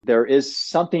There is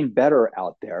something better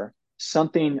out there,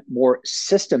 something more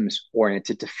systems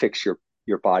oriented to fix your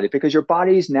body, because your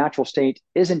body's natural state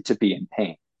isn't to be in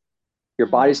pain. Your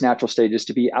Mhm. body's natural state is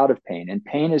to be out of pain, and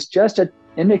pain is just an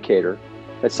indicator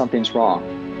that something's wrong.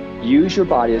 Use your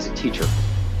body as a teacher.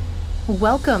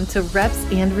 Welcome to Reps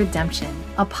and Redemption,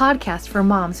 a podcast for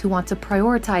moms who want to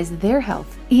prioritize their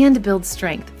health and build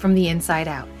strength from the inside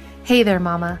out. Hey there,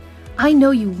 mama. I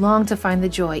know you long to find the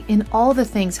joy in all the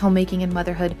things homemaking and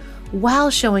motherhood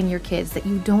while showing your kids that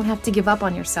you don't have to give up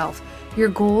on yourself, your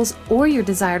goals, or your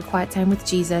desired quiet time with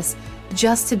Jesus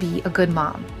just to be a good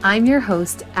mom. I'm your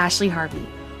host, Ashley Harvey,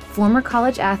 former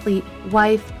college athlete,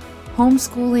 wife,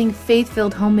 homeschooling,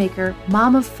 faith-filled homemaker,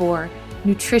 mom of four,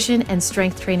 nutrition and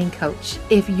strength training coach.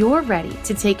 If you're ready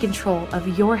to take control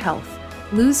of your health,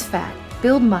 lose fat,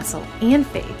 build muscle, and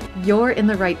faith, you're in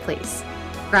the right place.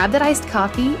 Grab that iced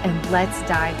coffee and let's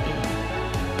dive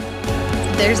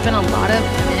in. There's been a lot of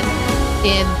women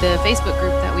in the Facebook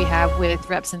group that we have with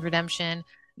Reps and Redemption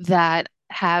that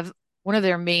have one of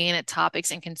their main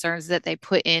topics and concerns that they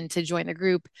put in to join the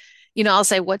group. I'll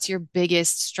say, what's your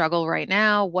biggest struggle right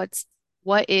now? What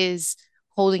is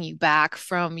holding you back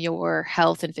from your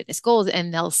health and fitness goals?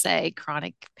 And they'll say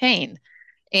chronic pain.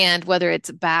 And whether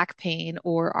it's back pain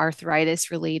or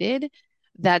arthritis related,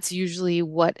 that's usually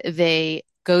what they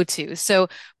go to. So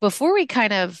before we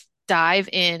kind of dive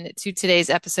into today's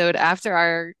episode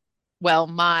after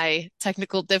my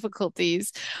technical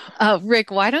difficulties, Rick,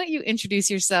 why don't you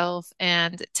introduce yourself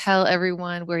and tell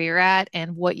everyone where you're at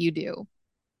and what you do?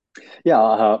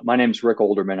 Yeah, my name's Rick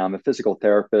Olderman. I'm a physical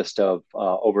therapist of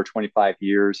over 25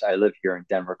 years. I live here in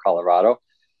Denver, Colorado.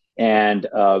 And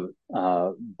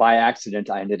by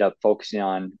accident, I ended up focusing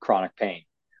on chronic pain.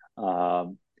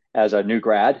 Um, as a new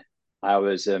grad, I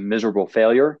was a miserable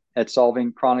failure at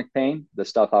solving chronic pain. The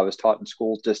stuff I was taught in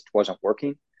school just wasn't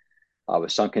working. I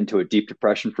was sunk into a deep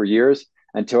depression for years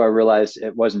until I realized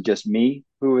it wasn't just me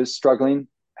who was struggling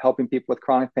helping people with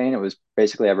chronic pain. It was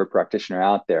basically every practitioner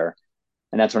out there.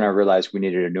 And that's when I realized we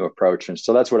needed a new approach. And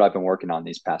so that's what I've been working on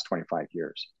these past 25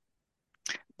 years.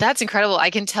 That's incredible. I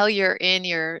can tell you're in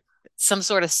your some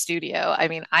sort of studio. I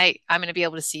mean, I'm going to be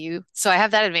able to see you. So I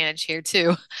have that advantage here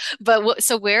too. But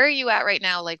so where are you at right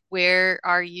now? Like where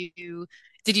are you?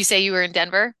 Did you say you were in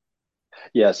Denver?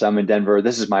 Yes, I'm in Denver.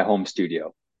 This is my home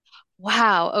studio.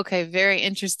 Wow. Okay, very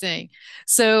interesting.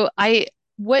 So I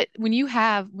what when you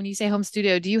say home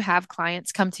studio, do you have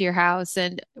clients come to your house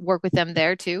and work with them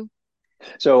there too?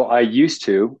 So I used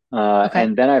to, Okay.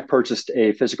 and then I purchased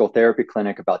a physical therapy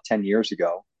clinic about 10 years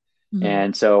ago. Mhm.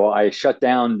 And so I shut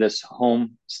down this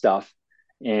home stuff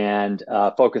and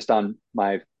focused on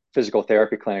my physical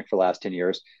therapy clinic for the last 10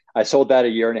 years. I sold that a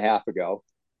year and a half ago,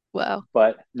 Well,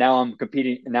 but now I'm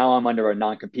competing. Now I'm under a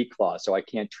non-compete clause, so I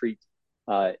can't treat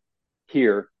uh,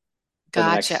 here for the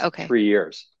gotcha. next Okay. 3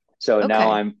 years. So now Okay.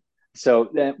 I'm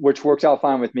which works out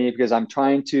fine with me because I'm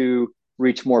trying to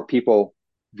reach more people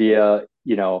via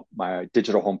my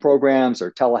digital home programs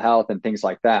or telehealth and things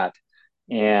like that,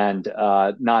 and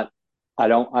not I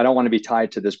don't want to be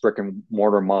tied to this brick and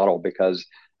mortar model because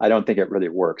I don't think it really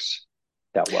works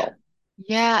that well.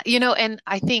 Yeah, and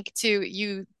I think too,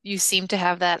 you seem to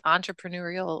have that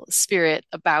entrepreneurial spirit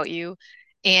about you.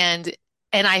 And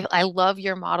I love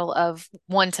your model of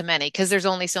one to many because there's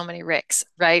only so many Ricks,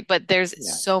 right? But there's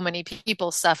Yeah. so many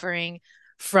people suffering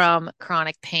from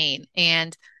chronic pain.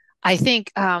 And I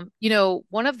think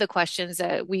one of the questions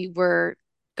that we were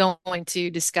going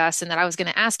to discuss and that I was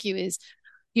going to ask you is,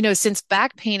 since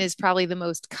back pain is probably the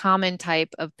most common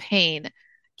type of pain,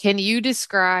 can you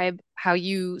describe how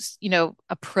you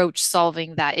approach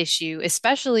solving that issue,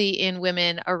 especially in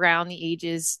women around the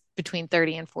ages between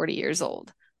 30 and 40 years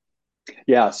old?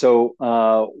 Yeah. So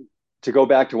to go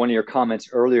back to one of your comments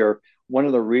earlier, one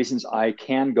of the reasons I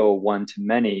can go one to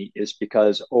many is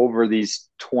because over these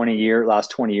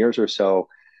last 20 years or so,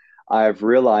 I've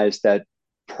realized that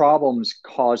problems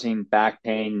causing back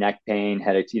pain, neck pain,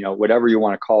 headaches, whatever you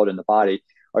want to call it in the body,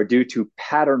 are due to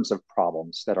patterns of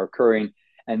problems that are occurring.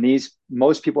 And these,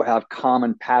 most people have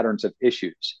common patterns of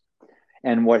issues.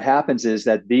 And what happens is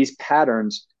that these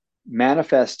patterns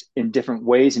manifest in different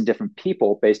ways in different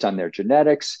people based on their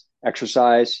genetics,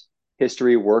 exercise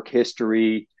history, work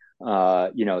history,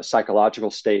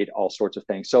 psychological state, all sorts of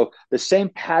things. So the same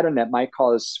pattern that might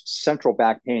cause central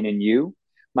back pain in you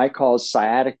might cause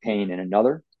sciatic pain in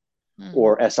another, Hmm.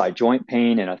 or SI joint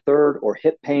pain in a third, or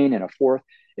hip pain in a fourth.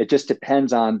 It just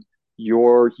depends on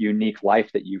your unique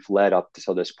life that you've led up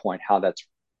to this point, how that's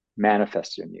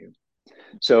manifested in you.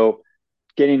 So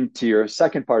getting to your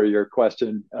second part of your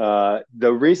question, the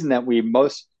reason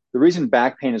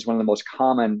back pain is one of the most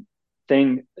common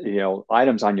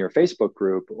items on your Facebook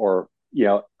group or,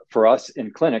 for us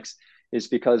in clinics is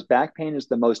because back pain is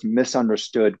the most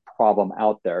misunderstood problem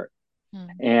out there. Mm.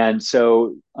 And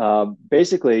so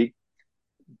basically,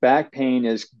 back pain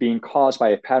is being caused by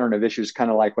a pattern of issues,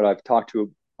 kind of like what I've talked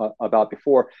to about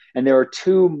before. And there are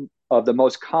two of the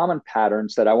most common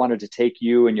patterns that I wanted to take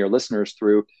you and your listeners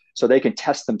through so they can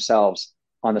test themselves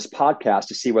on this podcast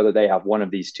to see whether they have one of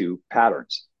these two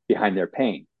patterns behind their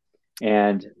pain.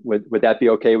 And would that be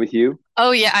okay with you?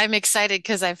 Oh yeah, I'm excited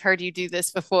because I've heard you do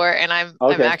this before, and I'm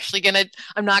Okay. actually gonna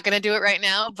I'm not gonna do it right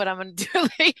now, but I'm gonna do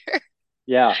it later.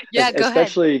 Yeah, Yeah, go ahead.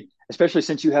 especially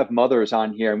since you have mothers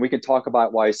on here, and we can talk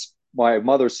about why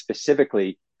mothers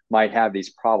specifically might have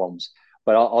these problems.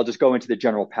 But I'll just go into the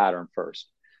general pattern first.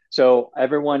 So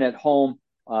everyone at home,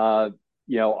 I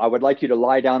would like you to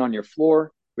lie down on your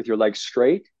floor with your legs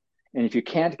straight. And if you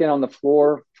can't get on the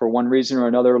floor for one reason or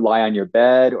another, lie on your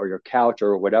bed or your couch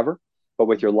or whatever, but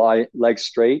with your legs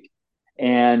straight.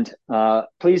 And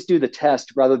please do the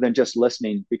test rather than just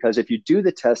listening, because if you do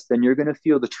the test, then you're going to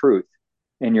feel the truth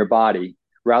in your body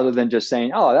rather than just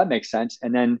saying, oh, that makes sense.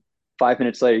 And then 5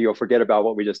 minutes later, you'll forget about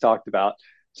what we just talked about.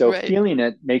 So Right. feeling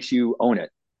it makes you own it.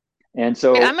 And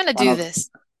Right, I'm so gonna on do a, this.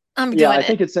 I'm yeah, doing I it.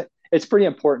 think it's pretty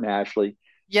important, Ashley.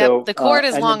 Yep, So, the cord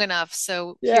is and long then, enough,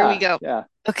 so here we yeah, go. yeah.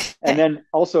 And Okay. then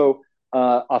also,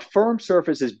 a firm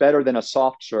surface is better than a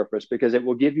soft surface because it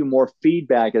will give you more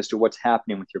feedback as to what's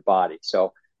happening with your body.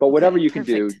 So, but whatever Okay, you can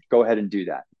do, perfect. go ahead and do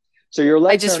that. So your I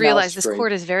legs just are now realized this straight.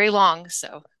 cord is very long,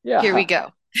 so here we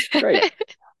Yeah, go. great.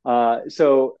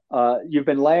 So you've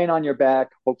been laying on your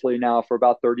back, hopefully now for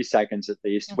about 30 seconds at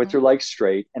least, with Hmm. your legs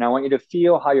straight. And I want you to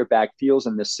feel how your back feels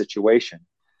in this situation.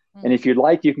 And Mm. if you'd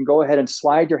like, you can go ahead and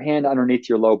slide your hand underneath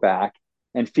your low back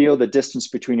and feel the distance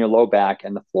between your low back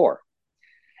and the floor.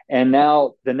 And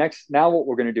now what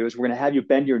we're going to do is we're going to have you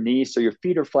bend your knees so your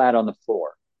feet are flat on the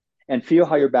floor and feel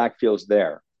how your back feels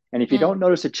there. And if you Mm. don't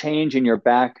notice a change in your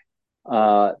back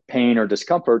pain or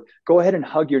discomfort, go ahead and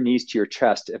hug your knees to your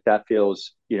chest if that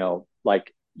feels,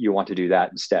 like you want to do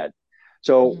that instead.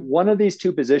 So Mhm. one of these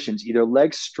two positions, either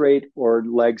legs straight or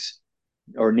legs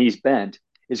or knees bent,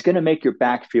 is going to make your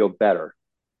back feel better.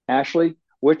 Ashley,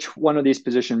 which one of these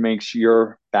positions makes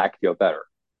your back feel better?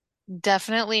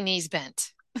 Definitely knees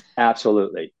bent.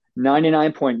 Absolutely.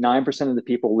 99.9% of the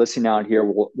people listening out here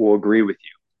will agree with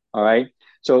you. All right.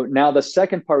 So now the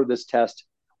second part of this test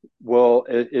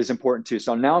is important too.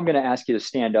 So now I'm going to ask you to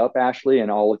stand up, Ashley, and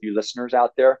all of you listeners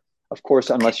out there. Of course,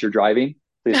 Okay. unless you're driving,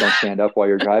 please don't stand up while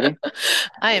you're driving.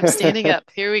 I am standing up.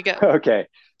 Here we go. Okay.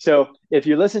 So if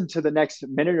you listen to the next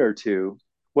minute or two,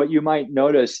 what you might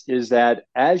notice is that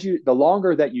the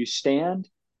longer that you stand,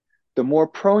 the more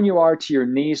prone you are to your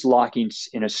knees locking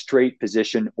in a straight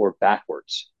position or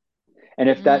backwards. And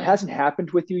if that Mm. hasn't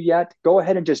happened with you yet, go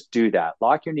ahead and just do that.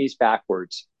 Lock your knees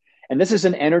backwards. And this is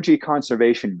an energy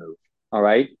conservation move. All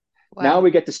right. Now Wow.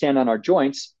 we get to stand on our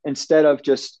joints instead of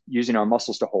just using our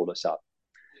muscles to hold us up.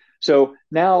 So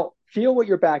now feel what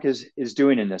your back is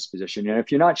doing in this position. And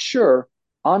if you're not sure,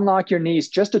 unlock your knees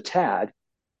just a tad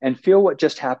and feel what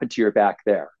just happened to your back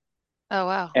there. Oh,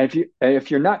 wow. And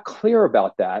if you're not clear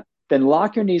about that, then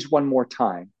lock your knees one more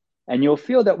time. And you'll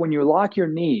feel that when you lock your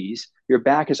knees, your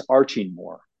back is arching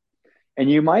more. And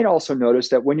you might also notice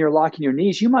that when you're locking your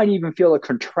knees, you might even feel a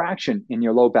contraction in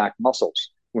your low back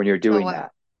muscles when you're Oh, doing wow.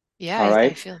 that. Yeah, All I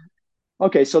right. feel.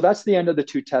 Okay, so that's the end of the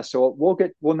two tests. So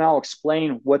we'll now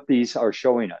explain what these are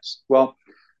showing us. Well,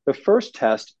 the first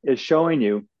test is showing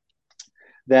you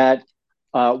that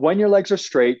when your legs are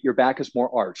straight, your back is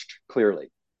more arched,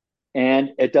 clearly,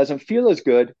 and it doesn't feel as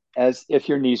good as if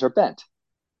your knees are bent.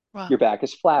 Wow. Your back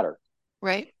is flatter.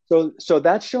 Right. So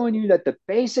that's showing you that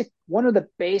one of the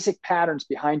basic patterns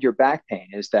behind your back pain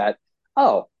is that,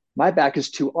 oh, my back is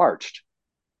too arched,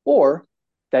 or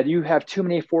that you have too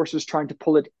many forces trying to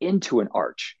pull it into an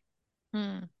arch.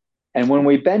 Mm. And when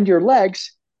we bend your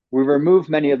legs, we remove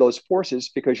many of those forces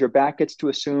because your back gets to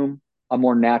assume a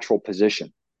more natural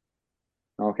position.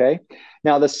 Okay.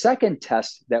 Now, the second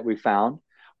test that we found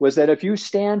was that if you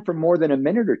stand for more than a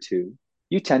minute or two,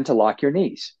 you tend to lock your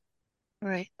knees.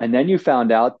 Right. And then you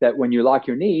found out that when you lock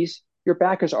your knees, your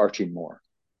back is arching more,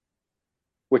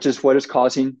 which is what is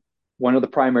causing one of the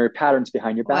primary patterns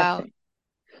behind your back Wow. pain.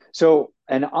 So,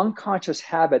 an unconscious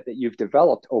habit that you've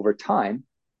developed over time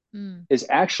Mm. is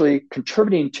actually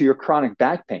contributing to your chronic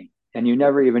back pain, and you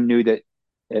never even knew that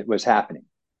it was happening.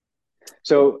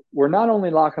 So, we're not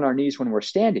only locking our knees when we're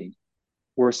standing,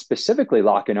 we're specifically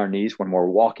locking our knees when we're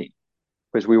walking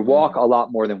because we walk Mm. a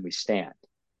lot more than we stand.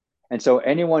 And so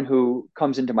anyone who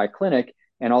comes into my clinic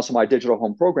and also my digital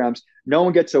home programs, no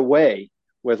one gets away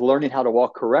with learning how to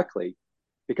walk correctly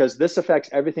because this affects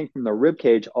everything from the rib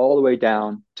cage all the way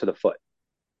down to the foot.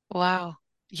 Wow.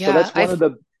 So Yeah, that's one of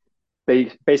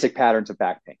the basic patterns of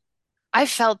back pain. I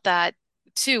felt that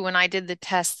too when I did the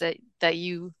test that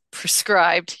you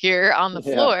prescribed here on the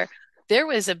Yeah, floor. There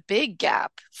was a big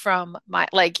gap from my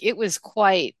like it was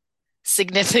quite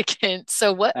significant.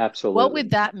 So what would absolutely.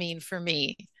 that mean for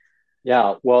me?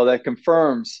 Yeah, well, that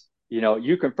confirms,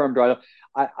 you confirmed right.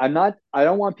 I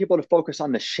don't want people to focus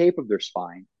on the shape of their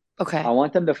spine. I Okay.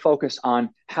 want them to focus on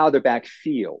how their back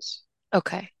feels.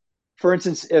 Okay. For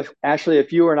instance,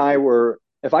 if you and I were,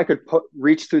 if I could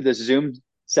reach through this Zoom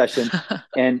session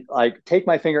and like take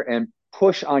my finger and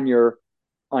push on your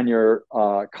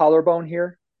collarbone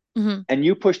here, Hmm. and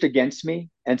you pushed against me,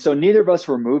 and so neither of us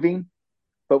were moving,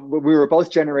 but we were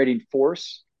both generating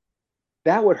force,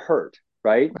 that would hurt,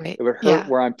 right? Right. It would hurt Yeah.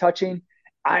 where I'm touching.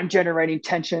 I'm generating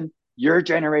tension. You're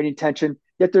generating tension.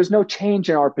 Yet there's no change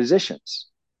in our positions.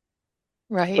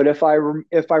 Right. But if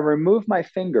I remove my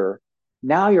finger,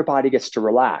 now your body gets to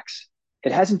relax.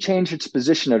 It hasn't changed its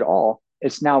position at all.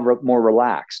 It's now more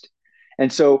relaxed.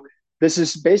 And so this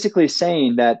is basically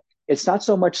saying that it's not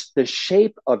so much the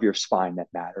shape of your spine that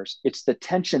matters, it's the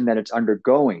tension that it's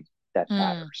undergoing that Mm.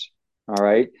 matters. All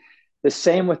right. The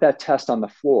same with that test on the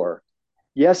floor.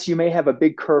 Yes, you may have a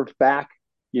big curved back,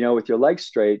 with your legs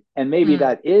straight, and maybe Mm.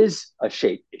 that is a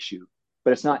shape issue,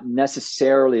 but it's not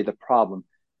necessarily the problem.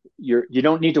 You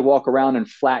don't need to walk around and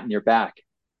flatten your back.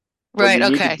 What Right.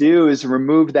 you need to Okay. do is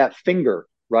remove that finger,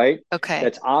 right? Okay.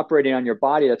 That's operating on your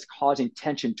body, that's causing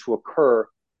tension to occur,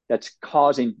 that's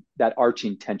causing that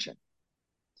arching tension.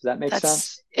 Does that make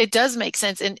sense? It does make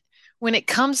sense. And when it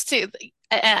comes to,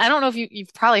 I don't know if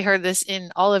you've probably heard this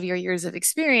in all of your years of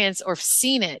experience or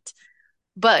seen it,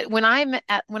 but when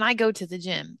I go to the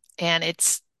gym and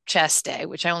it's chest day,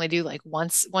 which I only do like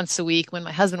once a week when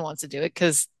my husband wants to do it,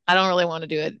 because I don't really want to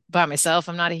do it by myself.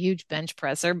 I'm not a huge bench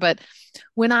presser, but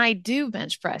when I do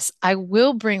bench press, I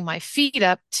will bring my feet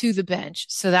up to the bench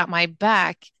so that my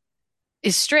back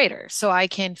is straighter, so I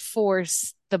can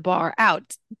force the bar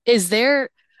out. Is there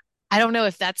I don't know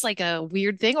if that's like a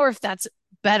weird thing or if that's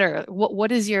better.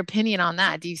 What is your opinion on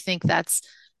that? Do you think that's,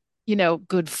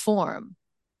 good form?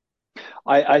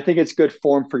 I think it's good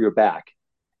form for your back.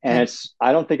 And Okay.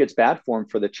 I don't think it's bad form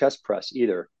for the chest press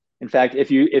either. In fact,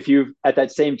 if you at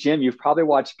that same gym, you've probably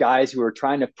watched guys who are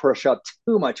trying to push up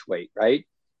too much weight, right?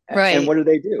 And Right. what do?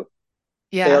 They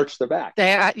Yeah. arch their back,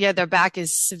 Yeah, their back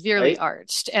is severely right?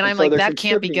 arched. And And I'm so like, they're that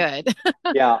can't be contributing.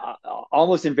 good. Yeah,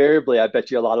 almost invariably, I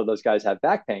bet you a lot of those guys have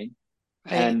back pain,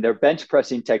 Right. and their bench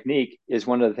pressing technique is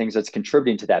one of the things that's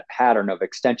contributing to that pattern of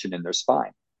extension in their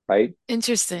spine, right?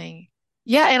 Interesting.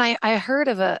 Yeah, and I heard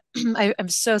of I'm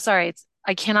so sorry.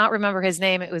 I cannot remember his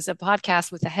name. It was a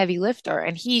podcast with a heavy lifter,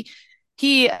 and he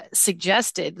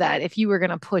suggested that if you were going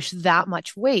to push that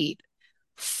much weight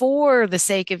for the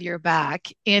sake of your back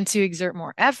and to exert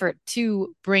more effort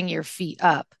to bring your feet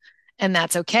up, and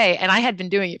that's okay. And I had been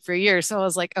doing it for years, so I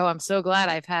was like, oh, I'm so glad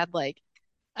I've had like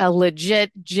a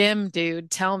legit gym dude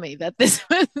tell me that this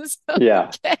was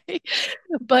Yeah, okay.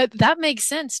 But that makes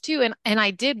sense too. And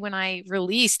I did when I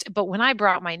released, but when I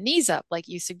brought my knees up, like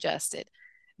you suggested,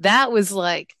 that was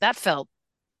like that felt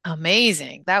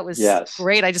amazing. That was yes,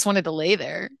 great. I just wanted to lay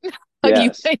there, hugging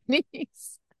yes. my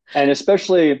knees. And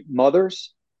especially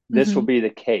mothers, this will Hmm. be the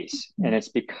case. And it's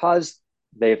because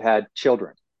they've had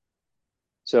children.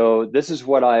 So this is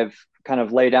what I've kind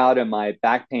of laid out in my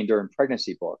back pain during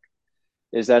pregnancy book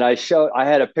is that I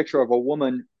had a picture of a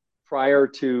woman prior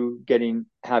to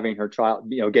having her child,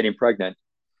 getting pregnant.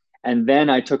 And then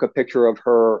I took a picture of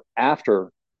her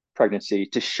after pregnancy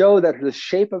to show that the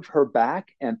shape of her back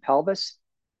and pelvis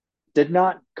did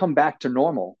not come back to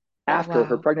normal after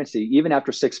her Wow. pregnancy, even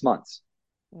after 6 months.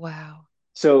 Wow.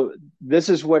 So this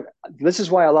is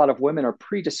why a lot of women are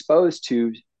predisposed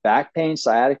to back pain,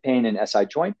 sciatic pain, and SI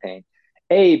joint pain.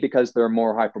 A, because they're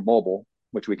more hypermobile,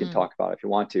 which we can Mm. talk about if you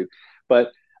want to,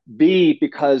 but B,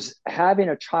 because having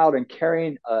a child and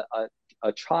carrying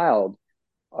a child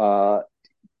uh,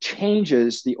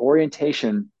 changes the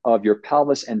orientation of your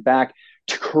pelvis and back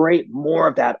to create more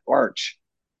of that arch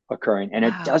occurring, and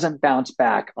it Wow. doesn't bounce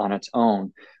back on its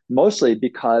own, mostly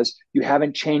because you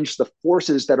haven't changed the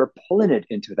forces that are pulling it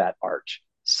into that arch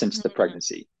since the Mm.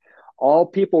 pregnancy. All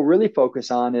people really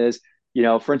focus on is,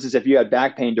 for instance, if you had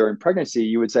back pain during pregnancy,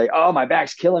 you would say, oh, my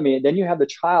back's killing me. And then you have the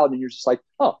child and you're just like,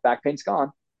 oh, back pain's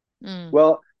gone. Mm.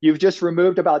 Well, you've just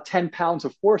removed about 10 pounds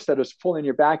of force that is pulling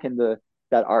your back into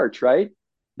that arch, right?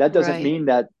 That doesn't Right. mean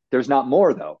that there's not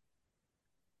more, though.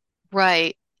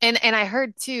 Right. And I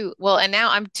heard too, well, and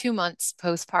now I'm 2 months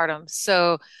postpartum.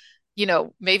 So,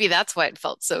 maybe that's why it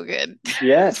felt so good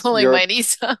Yes, pulling my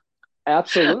knees up.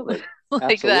 Absolutely. like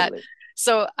that. Absolutely.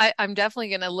 So I'm definitely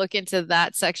going to look into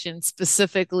that section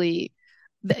specifically.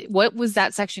 What was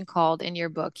that section called in your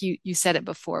book? You said it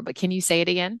before, but can you say it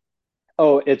again?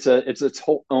 Oh, it's its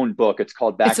whole own book. It's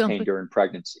called It's Back Pain only, During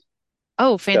Pregnancy.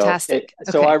 oh, So fantastic.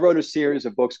 so I Okay. wrote a series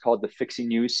of books called the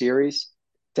Fixing You series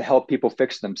to help people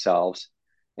fix themselves.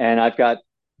 And I've got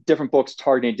different books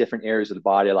targeting different areas of the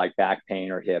body, like back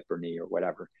pain or hip or knee or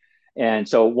whatever. And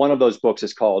so one of those books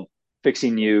is called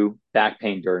Fixing You Back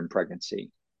Pain During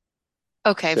Pregnancy.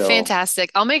 Okay, So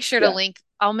fantastic. yeah, I'll make sure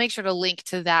to link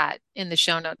to that in the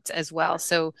show notes as well.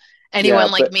 So yeah,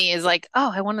 anyone like but me is like,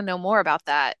 "Oh, I want to know more about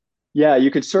that." yeah,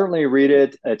 you could certainly read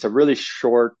it. It's a really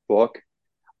short book.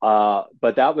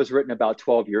 But that was written about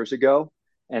 12 years ago,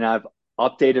 and I've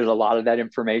updated a lot of that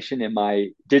information in my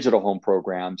digital home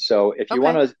program. So if you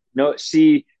want Okay. to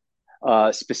see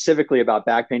specifically about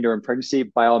back pain during pregnancy,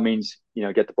 by all means,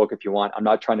 get the book if you want. I'm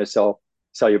not trying to sell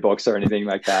you books or anything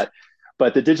like that,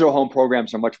 but the digital home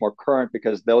programs are much more current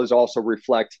because those also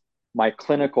reflect my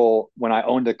clinical when I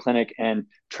owned a clinic and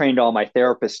trained all my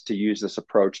therapists to use this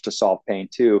approach to solve pain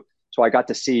too. So I got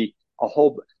to see a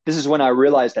whole. This is when I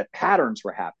realized that patterns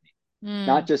were happening.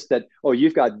 Not Mm. just that, oh,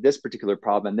 you've got this particular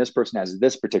problem and this person has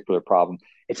this particular problem.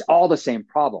 It's all the same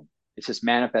problem. It's just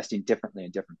manifesting differently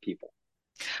in different people.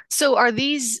 So are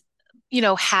these,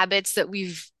 habits that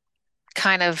we've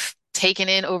kind of taken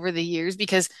in over the years?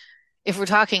 Because if we're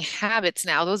talking habits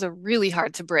now, those are really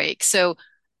hard to break. So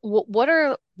what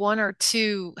are one or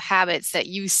two habits that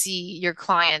you see your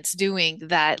clients doing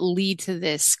that lead to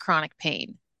this chronic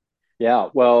pain? Yeah.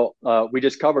 Well, we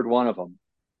just covered one of them,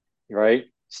 right? Right.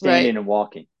 Standing and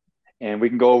walking. And we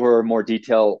can go over more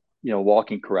detail,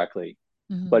 walking correctly.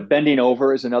 Hmm. But bending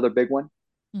over is another big one.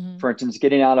 Hmm. For instance,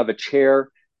 getting out of a chair,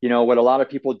 what a lot of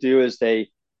people do is they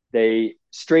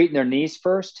straighten their knees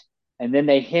first and then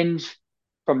they hinge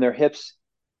from their hips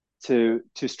to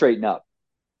straighten up,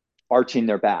 arching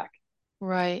their back.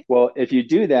 Right. Well, if you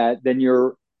do that, then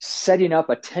you're setting up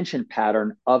a tension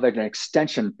pattern of an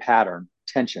extension pattern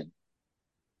tension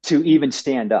to even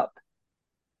stand up.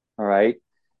 All right.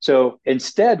 So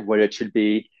instead, what it should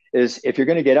be is if you're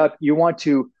going to get up, you want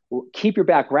to keep your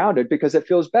back rounded because it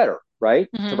feels better, right?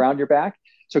 To Hmm. round your back.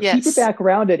 So keep your Yes. back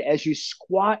rounded as you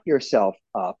squat yourself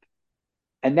up.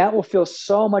 And that will feel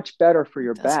so much better for It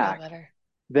your does feel back better.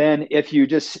 than if you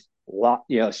just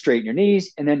straighten your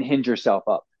knees and then hinge yourself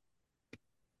up.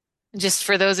 Just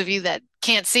for those of you that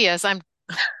can't see us, I'm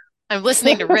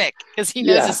listening to Rick because he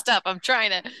knows his Yeah. stuff. I'm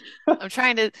trying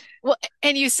to, well,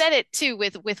 and you said it too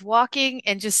with walking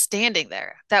and just standing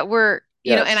there that we're,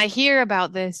 and I Yes. hear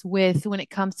about this with when it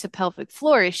comes to pelvic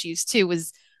floor issues too,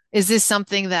 is this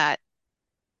something that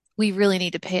we really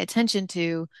need to pay attention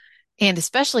to? And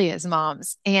especially as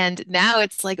moms. And now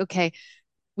it's like, okay,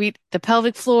 the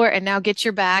pelvic floor and now get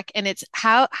your back. And it's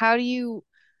how do you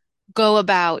go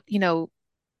about,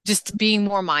 just being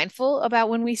more mindful about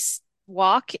when we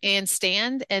walk and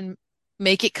stand and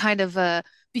make it kind of a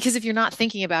because if you're not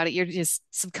thinking about it, you're just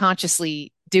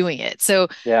subconsciously doing it. So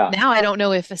Yeah. now I don't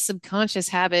know if a subconscious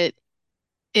habit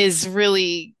is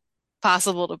really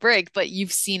possible to break, but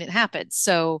you've seen it happen.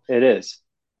 So It is.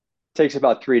 It takes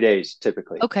about 3 days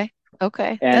typically. okay,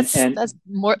 okay, And that's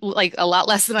more like a lot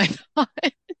less than I thought.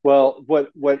 well,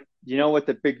 what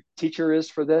the big teacher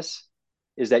is for this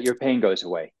is that your pain goes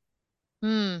away.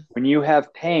 Hmm. When you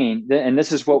have pain, and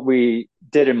this is what we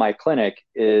did in my clinic,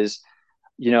 is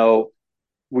you know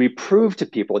we proved to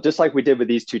people, just like we did with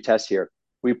these two tests here,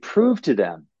 we proved to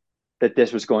them that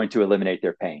this was going to eliminate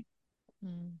their pain.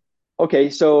 Hmm. Okay,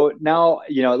 so now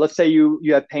let's say you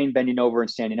have pain bending over and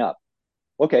standing up.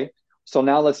 Okay, so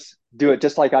now let's do it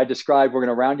just like I described. We're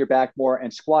going to round your back more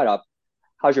and squat up.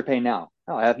 How's your pain now?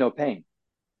 Oh, I have no pain.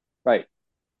 Right.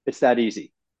 It's that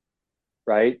easy.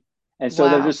 Right. And so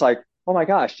they're Wow. just like, oh my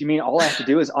gosh, you mean all I have to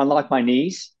do is unlock my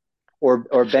knees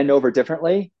or bend over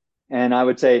differently? And I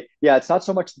would say, yeah, it's not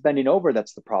so much the bending over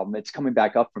that's the problem. It's coming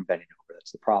back up from bending over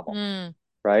that's the problem. Hmm.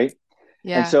 Right.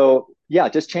 And Yeah. so, yeah,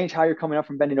 just change how you're coming up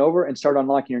from bending over and start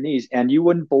unlocking your knees. And you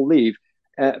wouldn't believe,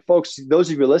 folks,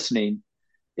 those of you listening,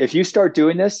 if you start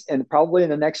doing this, and probably in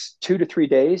the next 2 to 3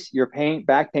 days, your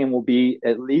back pain will be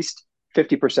at least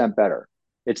 50% better.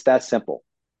 It's that simple.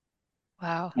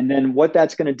 Wow. And then what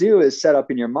that's going to do is set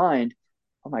up in your mind,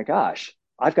 oh my gosh,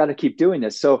 I've got to keep doing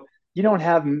this. So you don't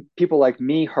have people like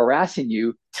me harassing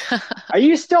you. Are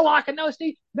you still locking those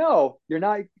knees? No, you're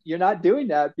not. You're not doing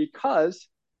that because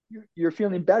you're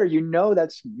feeling better. You know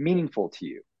that's meaningful to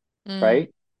you, Mm.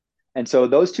 right? And so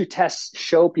those two tests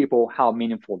show people how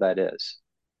meaningful that is.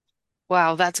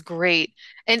 Wow, that's great.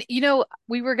 And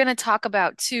we were going to talk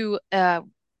about two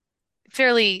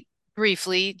fairly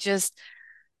briefly, just,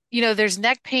 there's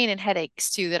neck pain and headaches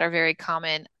too that are very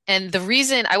common. And the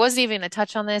reason I wasn't even going to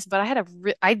touch on this, but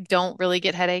I don't really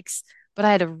get headaches, but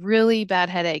I had a really bad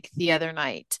headache the other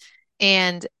night.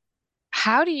 And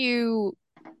how do you,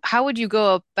 how would you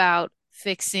go about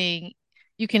fixing,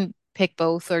 you can pick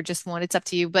both or just one, it's up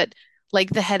to you, but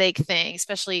like the headache thing,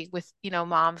 especially with,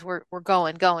 moms, we're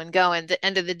going, going, going. The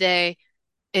end of the day,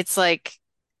 it's like,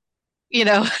 you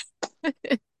know,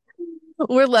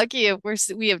 we're lucky if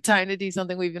we have time to do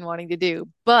something we've been wanting to do.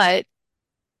 But,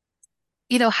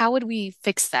 how would we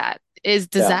fix that? Does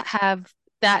Yeah, that have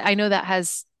that? I know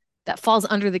that falls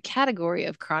under the category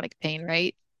of chronic pain,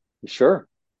 right? sure.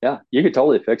 Yeah, you could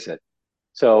totally fix it.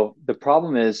 So the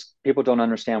problem is people don't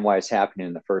understand why it's happening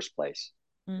in the first place.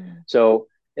 Mm. So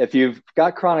if you've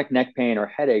got chronic neck pain or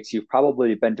headaches, you've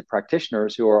probably been to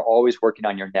practitioners who are always working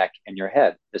on your neck and your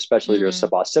head, especially your Mm.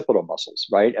 suboccipital muscles,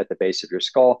 right at the base of your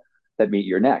skull that meet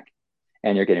your neck.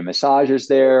 And you're getting massages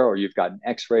there, or you've gotten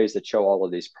x-rays that show all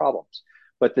of these problems.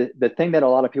 But the thing that a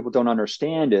lot of people don't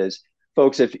understand is,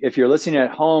 folks, if you're listening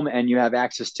at home and you have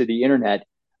access to the internet,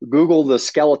 Google the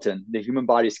skeleton, the human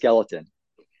body skeleton,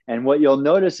 and what you'll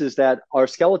notice is that our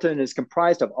skeleton is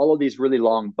comprised of all of these really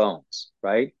long bones,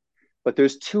 right? But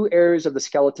there's two areas of the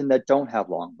skeleton that don't have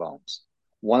long bones.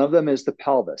 One of them is the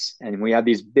pelvis, and we have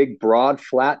these big, broad,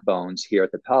 flat bones here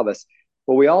at the pelvis.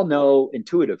 But we all know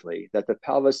intuitively that the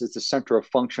pelvis is the center of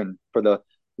function for the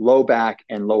low back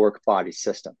and lower body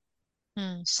system.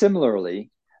 Mm.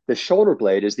 Similarly, the shoulder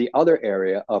blade is the other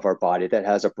area of our body that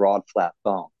has a broad, flat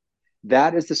bone.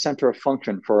 That is the center of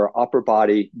function for our upper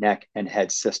body, neck, and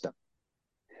head system.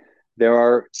 There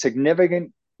are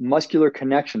significant muscular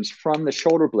connections from the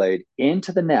shoulder blade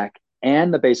into the neck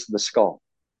and the base of the skull.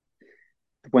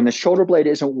 When the shoulder blade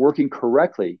isn't working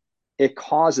correctly, it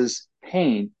causes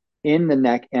pain in the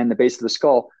neck and the base of the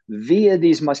skull via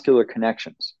these muscular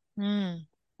connections. Mm.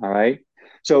 All right.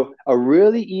 So, a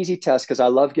really easy test, because I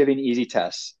love giving easy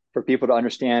tests for people to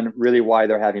understand really why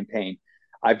they're having pain.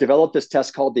 I've developed this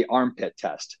test called the armpit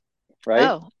test, right?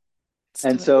 Oh, let's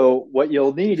And do it. so, what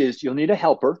you'll need is you'll need a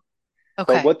helper. But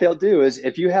Okay. what they'll do is,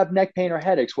 if you have neck pain or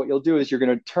headaches, what you'll do is you're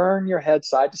going to turn your head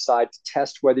side to side to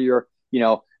test whether you're,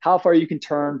 how far you can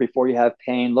turn before you have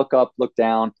pain, look up, look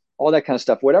down, all that kind of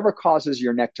stuff, whatever causes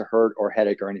your neck to hurt or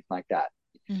headache or anything like that.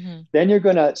 Hmm. Then you're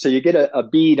going to, so you get a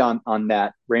bead on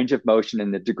that range of motion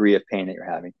and the degree of pain that you're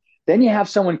having. Then you have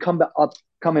someone come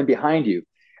in behind you,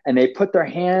 and they put their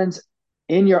hands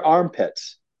in your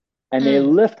armpits and they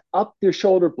Mm. lift up your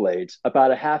shoulder blades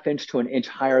about a half inch to an inch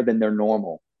higher than their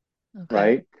normal, Okay.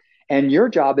 right? And your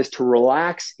job is to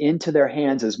relax into their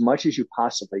hands as much as you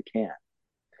possibly can.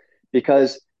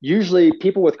 Because usually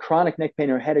people with chronic neck pain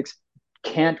or headaches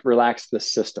can't relax the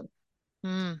system,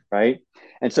 Mm. right?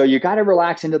 And so you got to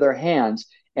relax into their hands.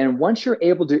 And once you're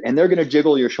able to, and they're going to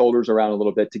jiggle your shoulders around a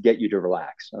little bit to get you to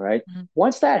relax, all right? Mm.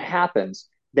 Once that happens,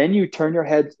 then you turn your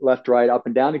head left, right, up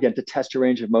and down again to test your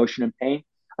range of motion and pain.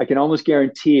 I can almost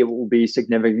guarantee it will be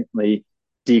significantly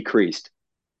decreased,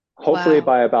 hopefully Wow.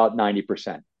 by about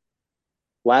 90%.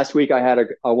 Last week, I had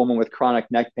a woman with chronic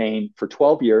neck pain for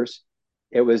 12 years.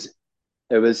 It was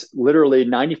it was literally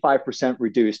 95%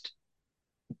 reduced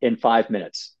in 5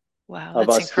 minutes Wow. of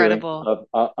That's us doing incredible.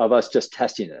 of us just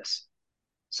testing this.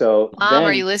 So Mom,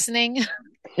 are you then, listening?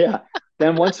 yeah,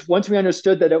 then once we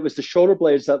understood that it was the shoulder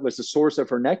blades that was the source of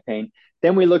her neck pain,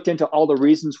 then we looked into all the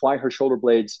reasons why her shoulder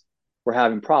blades were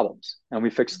having problems, and we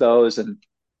fixed those, and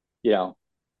you know,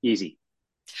 easy.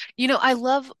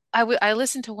 I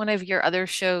listened to one of your other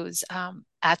shows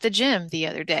at the gym the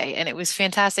other day, and it was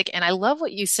fantastic. And I love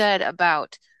what you said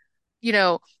about, you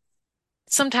know,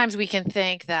 sometimes we can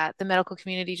think that the medical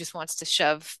community just wants to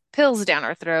shove pills down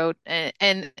our throat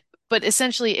and but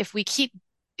essentially if we keep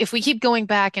going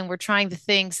back and we're trying the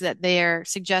things that they're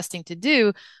suggesting to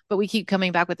do, but we keep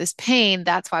coming back with this pain,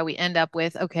 that's why we end up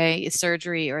with, okay,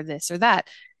 surgery or this or that.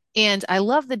 And I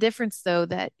love the difference though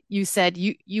that you said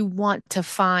you want to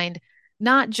find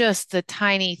not just the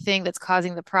tiny thing that's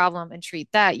causing the problem and treat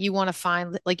that. You want to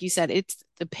find, like you said, it's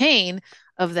the pain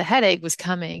of the headache was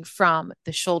coming from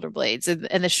the shoulder blades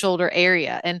and the shoulder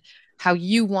area, and how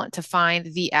you want to find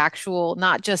the actual,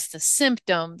 not just the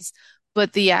symptoms,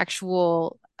 but the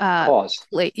actual Pause.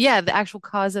 yeah, the actual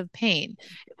cause of pain.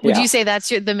 Would you Yeah, say that's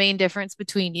the main difference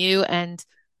between you and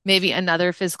maybe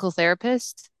another physical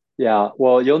therapist? yeah.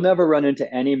 Well, you'll never run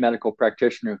into any medical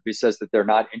practitioner who says that they're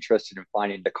not interested in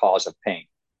finding the cause of pain,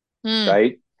 Hmm.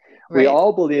 right? We Right.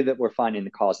 all believe that we're finding the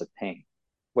cause of pain.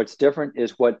 What's different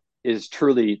is what is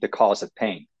truly the cause of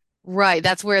pain, Right.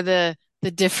 That's where the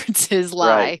differences right?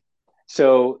 lie.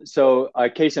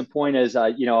 Case in point is,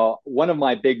 one of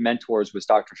my big mentors was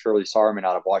Dr. Shirley Sarman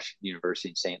out of Washington University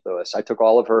in St. Louis. I took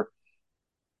all of her,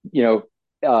 you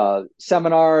know,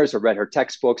 seminars or read her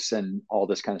textbooks and all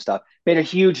this kind of stuff. Made a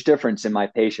huge difference in my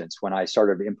patients when I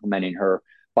started implementing her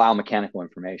biomechanical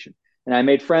information. And I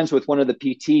made friends with one of the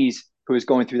PTs who was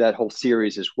going through that whole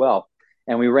series as well.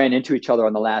 And we ran into each other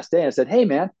on the last day. And I said, "Hey,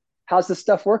 man, how's this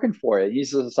stuff working for you?"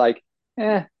 He's just like,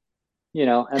 "Eh,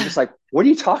 I'm just like, what are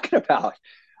you talking about?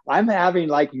 I'm having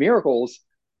like miracles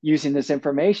using this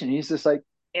information." He's just like,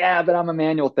 "Yeah, but I'm a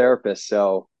manual therapist,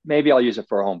 so maybe I'll use it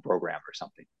for a home program or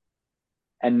something."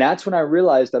 And that's when I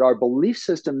realized that our belief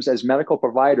systems as medical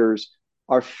providers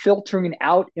are filtering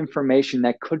out information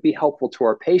that could be helpful to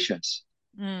our patients,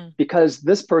 Mm, because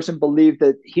this person believed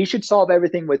that he should solve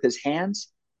everything with his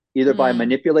hands, either by mm,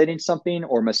 manipulating something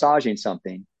or massaging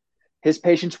something. His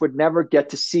patients would never get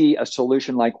to see a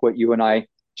solution like what you and I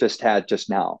just had just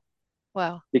now,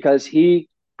 wow. because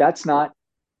that's not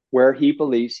where he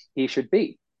believes he should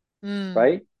be, Mm,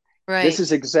 right? This right.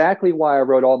 is exactly why I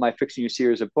wrote all my Fixing You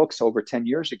series of books over 10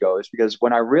 years ago, is because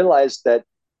when I realized that,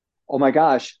 oh my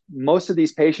gosh, most of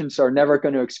these patients are never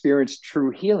going to experience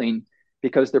true healing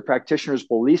because their practitioners'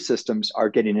 belief systems are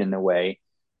getting in the way,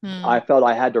 I Mm. felt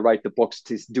I had to write the books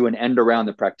to do an end around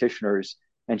the practitioners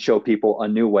and show people a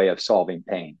new way of solving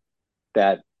pain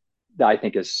that, that I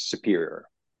think is superior.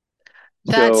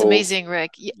 That's So, amazing,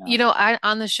 Rick. yeah, I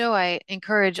on the show, I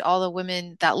encourage all the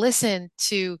women that listen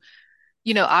to,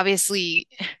 obviously,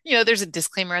 there's a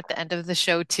disclaimer at the end of the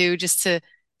show too, just to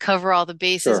cover all the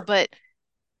bases. sure. But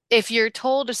if you're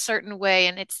told a certain way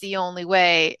and it's the only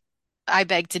way, I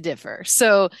beg to differ.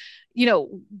 So,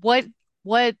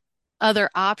 what other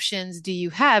options do you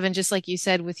have? And just like you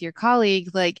said with your colleague,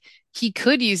 like he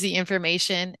could use the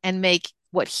information and make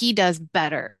what he does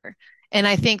better. And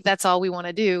I think that's all we want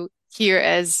to do here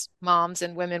as moms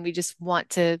and women. We just want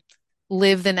to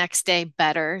live the next day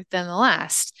better than the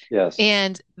last. Yes.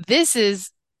 And this is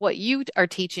what you are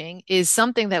teaching is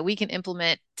something that we can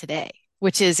implement today,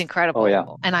 which is Oh, yeah.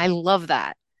 incredible. And I love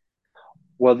that.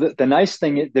 Well, the nice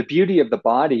thing, the beauty of the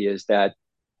body is that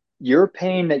your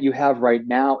pain that you have right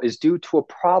now is due to a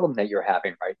problem that you're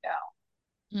having right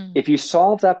now. Mm, If you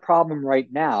solve that problem right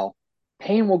now,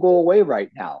 pain will go away right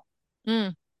now.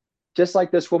 mm, Just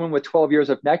like this woman with 12 years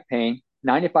of neck pain,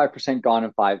 95% gone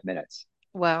in 5 minutes.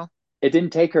 wow. It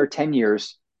didn't take her 10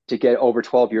 years to get over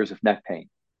 12 years of neck pain,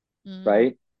 Mm,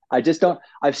 right? I've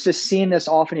just seen this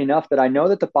often enough that I know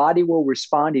that the body will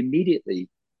respond immediately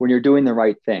when you're doing the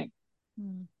right thing.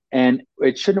 mm, And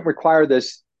it shouldn't require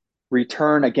this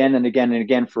return again and again and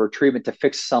again for a treatment to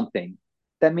fix something.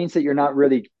 That means that you're not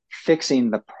really fixing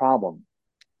the problem,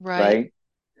 right. right?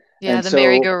 Yeah, And the so,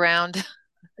 merry-go-round.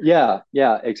 yeah,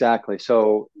 exactly.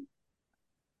 So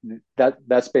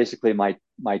that's basically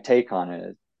my take on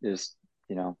it is,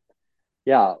 you know,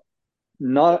 yeah,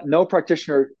 no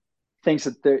practitioner thinks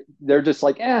that they're just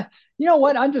like, you know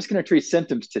what? I'm just going to treat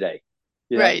symptoms today.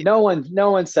 Right. No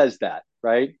one says that,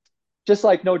 right? Just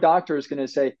like no doctor is going to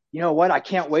say, you know what? I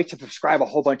can't wait to prescribe a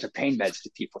whole bunch of pain meds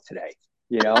to people today.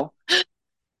 You know,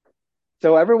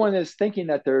 so everyone is thinking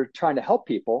that they're trying to help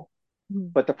people,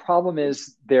 Mm, but the problem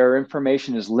is their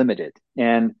information is limited,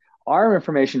 and our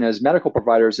information as medical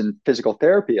providers in physical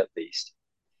therapy, at least,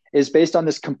 is based on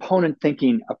this component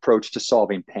thinking approach to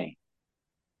solving pain.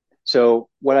 So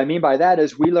what I mean by that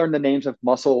is we learn the names of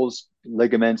muscles,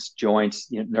 ligaments, joints,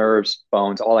 nerves,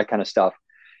 bones, all that kind of stuff.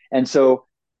 And so,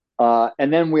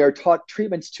 and then we are taught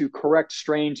treatments to correct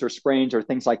strains or sprains or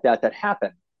things like that that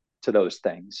happen to those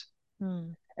things.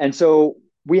 mm. And so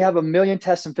we have a million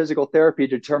tests in physical therapy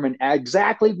to determine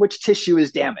exactly which tissue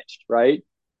is damaged, right?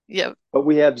 Yep. But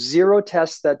we have zero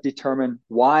tests that determine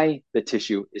why the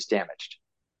tissue is damaged.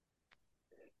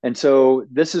 And so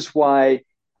this is why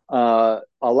a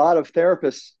lot of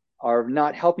therapists are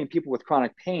not helping people with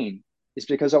chronic pain, is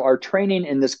because of our training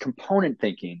in this component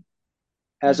thinking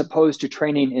as Mm, opposed to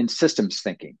training in systems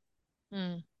thinking.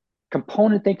 mm,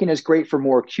 Component thinking is great for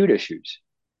more acute issues.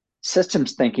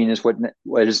 Systems thinking is what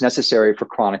is necessary for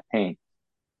chronic pain.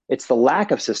 It's the lack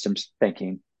of systems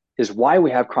thinking is why we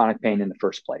have chronic pain in the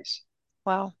first place,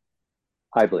 wow.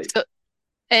 I believe. So,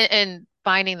 and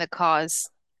finding the cause,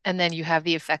 and then you have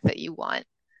the effect that you want.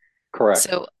 Correct.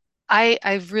 So I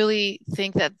really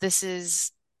think that this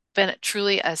has been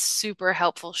truly a super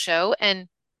helpful show. And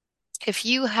if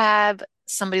you have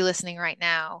somebody listening right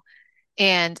now,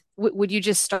 and would you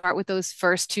just start with those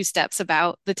first two steps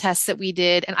about the tests that we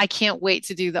did? And I can't wait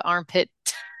to do the armpit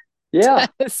Yeah.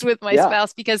 test with my Yeah.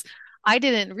 spouse because I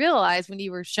didn't realize when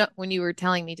you were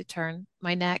telling me to turn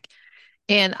my neck,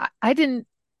 and I didn't.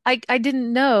 I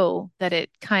didn't know that it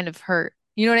kind of hurt.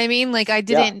 You know what I mean? Like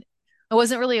Yeah. I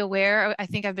wasn't really aware. I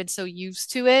think I've been so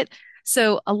used to it.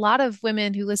 So a lot of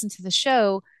women who listen to the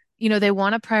show, they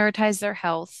want to prioritize their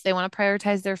health, they want to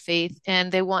prioritize their faith,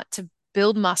 and they want to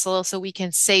build muscle so we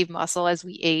can save muscle as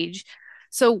we age.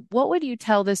 So what would you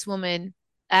tell this woman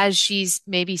as she's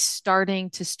maybe starting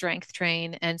to strength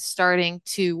train and starting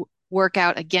to work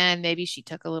out again? Maybe she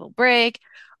took a little break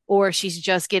or she's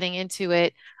just getting into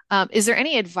it. Is there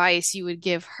any advice you would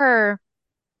give her,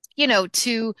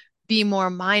 to be more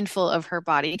mindful of her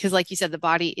body? Because, like you said, the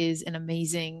body is an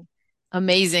amazing,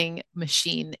 amazing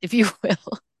machine, if you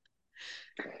will.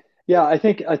 Yeah, I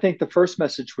think the first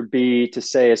message would be to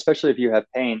say, especially if you have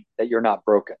pain, that you're not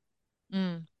broken.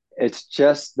 Mm, It's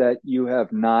just that you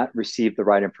have not received the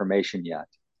right information yet.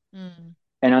 mm,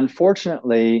 And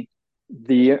unfortunately,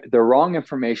 the wrong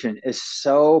information is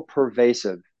so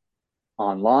pervasive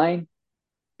online,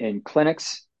 in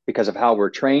clinics, because of how we're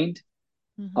trained,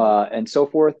 hmm and so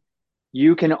forth.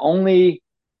 You can only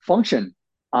function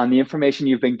on the information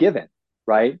you've been given,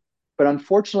 right? But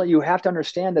unfortunately, you have to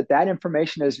understand that that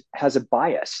information has a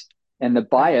bias, and the right.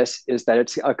 bias is that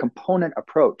it's a component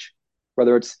approach,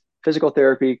 whether it's physical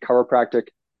therapy, chiropractic,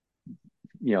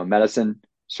 medicine,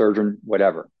 surgeon,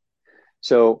 whatever.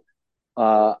 So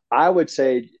I would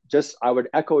say, just I would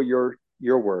echo your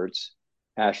words,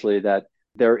 Ashley, that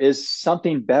there is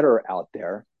something better out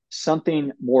there,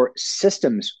 something more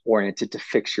systems oriented to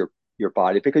fix your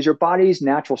body, because your body's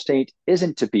natural state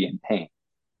isn't to be in pain.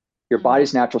 Your Mm.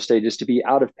 body's natural state is to be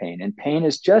out of pain, and pain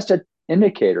is just an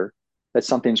indicator that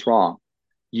something's wrong.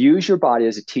 Use your body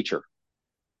as a teacher,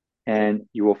 and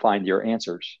you will find your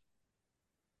answers.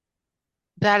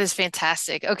 That is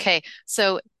fantastic. Okay,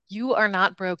 so you are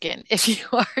not broken if you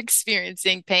are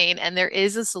experiencing pain, and there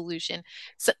is a solution.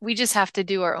 So we just have to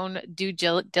do our own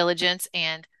diligence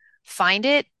and find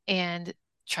it and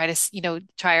try to,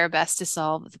 try our best to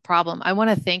solve the problem. I want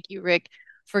to thank you, Rick,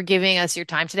 for giving us your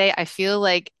time today. I feel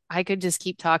like I could just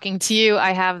keep talking to you.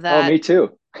 I have Oh, that me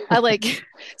too. I like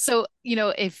so,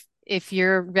 if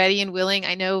you're ready and willing,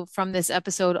 I know from this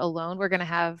episode alone we're going to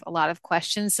have a lot of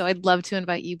questions, so I'd love to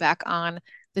invite you back on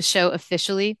the show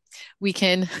officially. We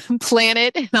can plan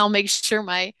it and I'll make sure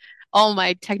my all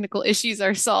my technical issues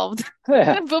are solved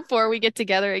Yeah. before we get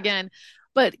together again.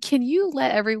 But can you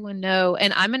let everyone know,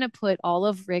 and I'm going to put all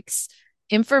of Rick's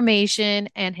information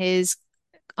and his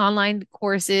online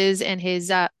courses and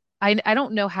his I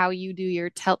don't know how you do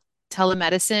your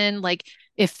telemedicine, like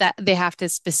if that they have to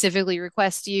specifically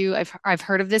request you. I've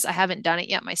heard of this. I haven't done it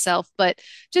yet myself, but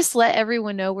just let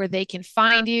everyone know where they can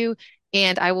find you.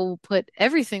 And I will put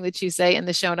everything that you say in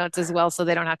the show notes as well, so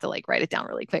they don't have to like write it down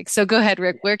really quick. So go ahead,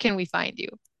 Rick. Where can we find you?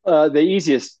 The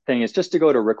easiest thing is just to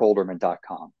go to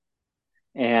rickolderman.com,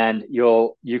 and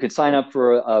you can sign up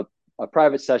for a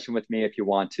private session with me if you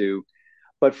want to.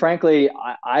 But frankly,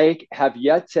 I have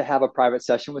yet to have a private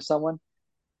session with someone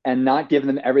and not give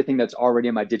them everything that's already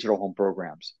in my digital home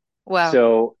programs. Wow.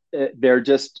 So they're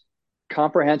just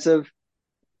comprehensive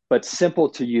but simple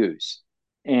to use.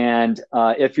 And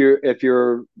if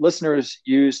your listeners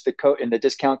use the code in the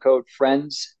discount code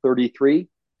friends 33,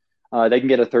 they can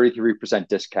get a 33%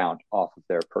 discount off of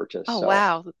their purchase. Oh, So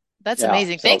wow. That's yeah,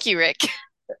 amazing. so Thank you, Rick.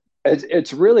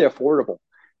 it's really affordable.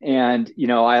 And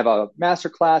I have a master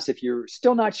class. If you're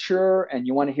still not sure and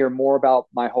you want to hear more about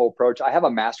my whole approach, I have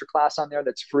a master class on there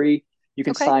that's free. You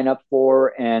can Okay. sign up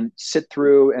for and sit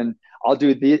through, and I'll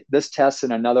do this test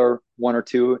and another one or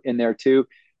two in there too,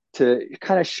 to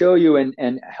kind of show you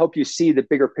and help you see the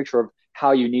bigger picture of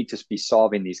how you need to be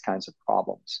solving these kinds of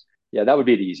problems. Yeah, that would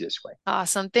be the easiest way.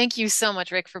 Awesome. Thank you so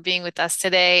much, Rick, for being with us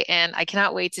today. And I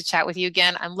cannot wait to chat with you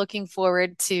again. I'm looking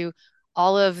forward to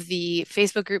all of the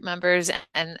Facebook group members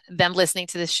and them listening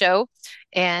to this show.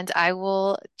 And I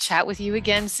will chat with you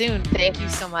again soon. Thank you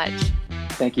so much.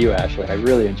 Thank you, Ashley. I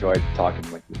really enjoyed talking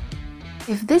with you.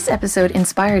 If this episode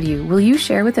inspired you, will you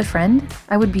share with a friend?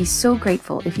 I would be so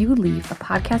grateful if you would leave a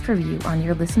podcast review on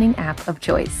your listening app of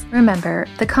choice. Remember,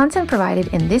 the content provided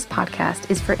in this podcast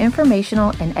is for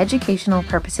informational and educational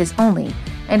purposes only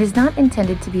and is not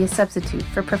intended to be a substitute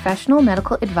for professional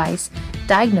medical advice,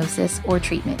 diagnosis, or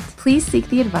treatment. Please seek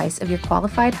the advice of your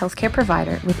qualified healthcare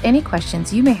provider with any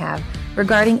questions you may have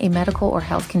regarding a medical or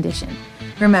health condition.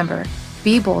 Remember,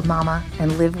 be bold, mama,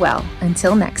 and live well.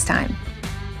 Until next time.